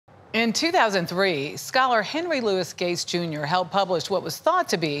In 2003, scholar Henry Louis Gates Jr. helped publish what was thought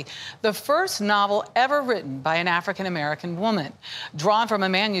to be the first novel ever written by an African-American woman. Drawn from a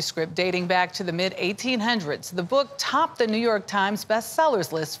manuscript dating back to the mid-1800s, the book topped the New York Times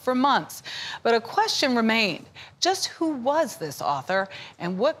bestsellers list for months. But a question remained: just who was this author,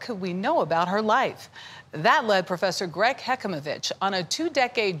 and what could we know about her life? That led Professor Gregg Hecimovich on a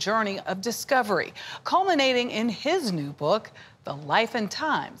 2-decade journey of discovery, culminating in his new book, The Life and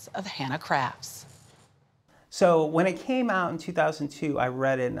Times of Hannah Crafts. So when it came out in 2002, I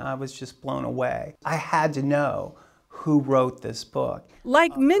read it and I was just blown away. I had to know who wrote this book.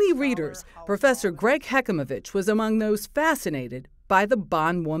 Like many readers, Professor Gregg Hecimovich was among those fascinated by the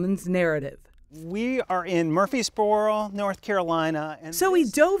bondwoman's narrative. We are in Murfreesboro, North Carolina. So he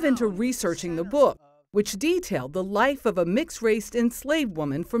dove into researching the book, which detailed the life of a mixed-race enslaved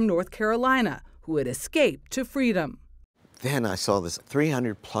woman from North Carolina who had escaped to freedom. Then I saw this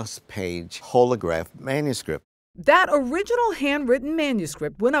 300-plus page holograph manuscript. That original handwritten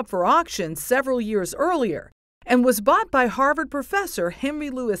manuscript went up for auction several years earlier and was bought by Harvard professor Henry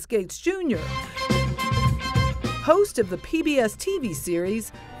Louis Gates Jr., host of the PBS TV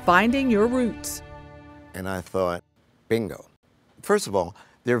series Finding Your Roots. And I thought, bingo. First of all,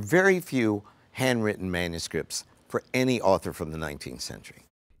 there are very few handwritten manuscripts for any author from the 19th century.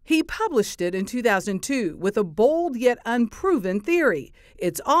 He published it in 2002 with a bold yet unproven theory.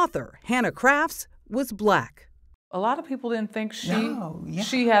 Its author, Hannah Crafts, was black. A lot of people didn't think she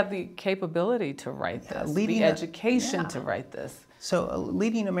had the capability to write this, the education to write this. So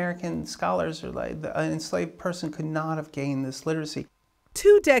leading American scholars are like, an enslaved person could not have gained this literacy.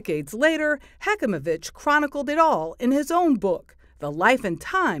 2 decades later, Hecimovich chronicled it all in his own book, The Life and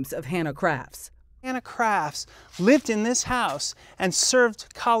Times of Hannah Crafts. Hannah Crafts lived in this house and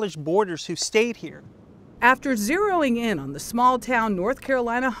served college boarders who stayed here. After zeroing in on the small-town North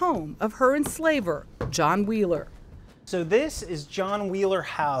Carolina home of her enslaver, John Wheeler. So this is John Wheeler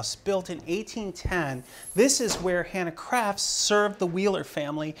House, built in 1810. This is where Hannah Crafts served the Wheeler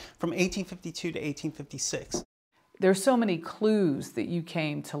family from 1852 to 1856. There's so many clues that you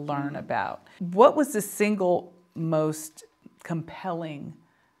came to learn about. What was the single most compelling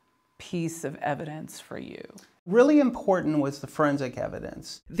piece of evidence for you? Really important was the forensic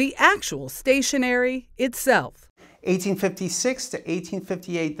evidence. The actual stationery itself. 1856 to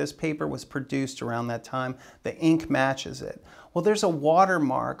 1858, this paper was produced around that time. The ink matches it. Well, there's a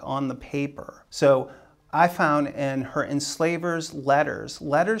watermark on the paper. So I found in her enslaver's letters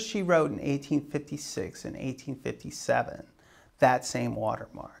she wrote in 1856 and 1857, that same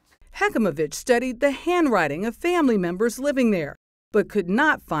watermark. Hecimovich studied the handwriting of family members living there, but could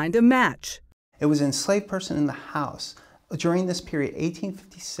not find a match. It was an enslaved person in the house during this period,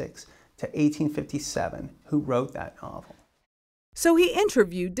 1856 to 1857, who wrote that novel. So he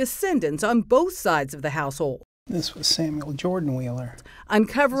interviewed descendants on both sides of the household. This was Samuel Jordan Wheeler.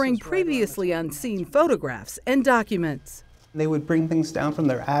 Uncovering previously unseen photographs and documents. They would bring things down from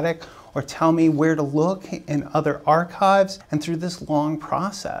their attic or tell me where to look in other archives. And through this long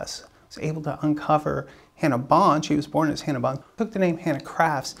process, I was able to uncover Hannah Bond. She was born as Hannah Bond, took the name Hannah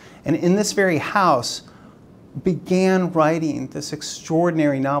Crafts, and in this very house began writing this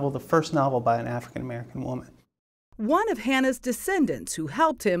extraordinary novel, the first novel by an African-American woman. One of Hannah's descendants who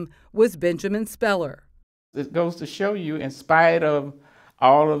helped him was Benjamin Speller. It goes to show you, in spite of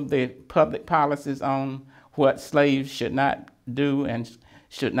all of the public policies on what slaves should not do and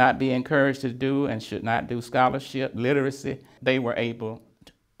should not be encouraged to do and should not do scholarship, literacy, they were able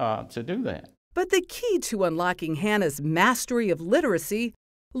to do that. But the key to unlocking Hannah's mastery of literacy,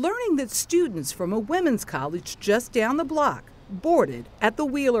 learning that students from a women's college just down the block boarded at the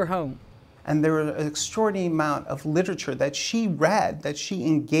Wheeler home. And there was an extraordinary amount of literature that she read, that she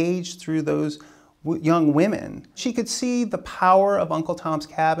engaged through those young women. She could see the power of Uncle Tom's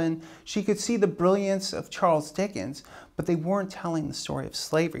Cabin. She could see the brilliance of Charles Dickens, but they weren't telling the story of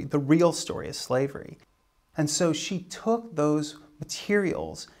slavery, the real story of slavery. And so she took those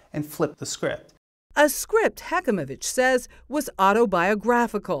materials and flipped the script. A script Hecimovich says was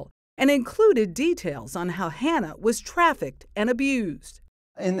autobiographical and included details on how Hannah was trafficked and abused.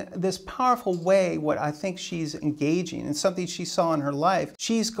 In this powerful way, what I think she's engaging in, something she saw in her life,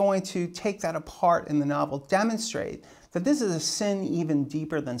 she's going to take that apart in the novel, demonstrate that this is a sin even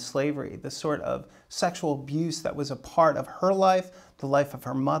deeper than slavery, the sort of sexual abuse that was a part of her life, the life of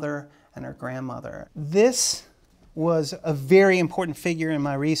her mother and her grandmother. This was a very important figure in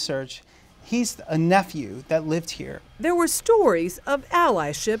my research. He's a nephew that lived here. There were stories of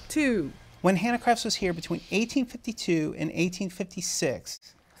allyship, too. When Hannah Crafts was here between 1852 and 1856.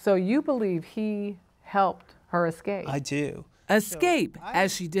 So you believe he helped her escape? I do. Escape,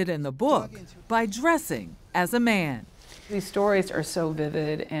 as she did in the book, by dressing as a man. These stories are so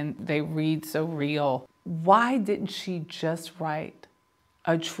vivid and they read so real. Why didn't she just write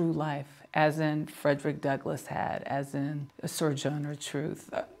a true life, as in Frederick Douglass had, as in Sojourner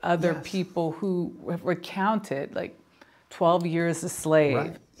Truth, other people who recounted like 12 years a slave?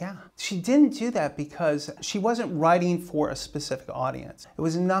 Right. Yeah, she didn't do that because she wasn't writing for a specific audience. It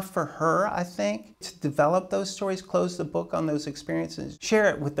was enough for her, I think, to develop those stories, close the book on those experiences, share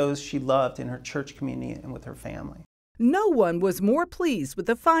it with those she loved in her church community and with her family. No one was more pleased with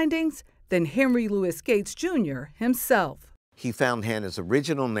the findings than Henry Louis Gates Jr. himself. He found Hannah's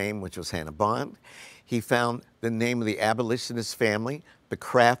original name, which was Hannah Bond. He found the name of the abolitionist family, the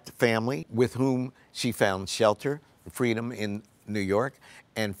Craft family, with whom she found shelter, freedom in New York,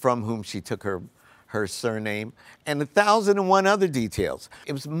 and from whom she took her surname, and 1,001 other details.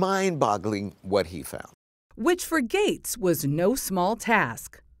 It was mind-boggling what he found. Which for Gates was no small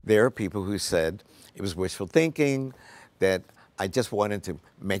task. There are people who said it was wishful thinking, that I just wanted to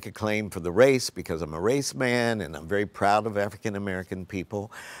make a claim for the race because I'm a race man and I'm very proud of African American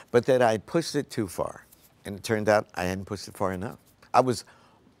people, but that I pushed it too far. And it turned out I hadn't pushed it far enough. I was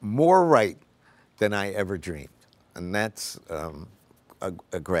more right than I ever dreamed. And that's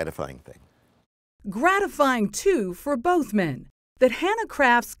a gratifying thing. Gratifying, too, for both men, that Hannah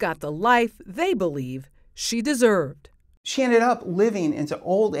Crafts got the life they believe she deserved. She ended up living into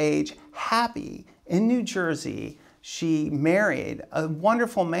old age, happy, in New Jersey. She married a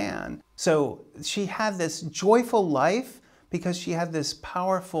wonderful man. So she had this joyful life because she had this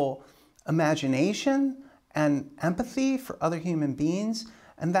powerful imagination and empathy for other human beings.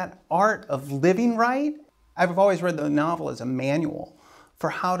 And that art of living right, I've always read the novel as a manual for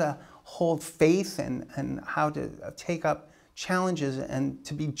how to hold faith and how to take up challenges and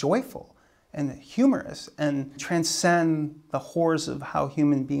to be joyful and humorous and transcend the horrors of how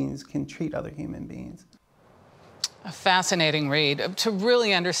human beings can treat other human beings. A fascinating read to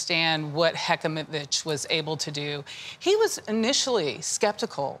really understand what Hecimovich was able to do. He was initially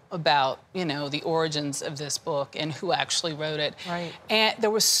skeptical about, the origins of this book and who actually wrote it. Right. And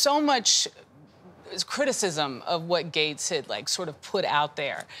there was so much criticism of what Gates had sort of put out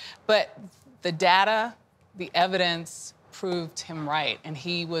there. But the data, the evidence proved him right. And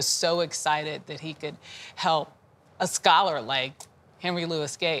he was so excited that he could help a scholar like Henry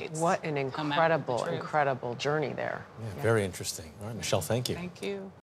Louis Gates. What an incredible journey there. Yeah, very interesting. All right, Michelle, thank you. Thank you.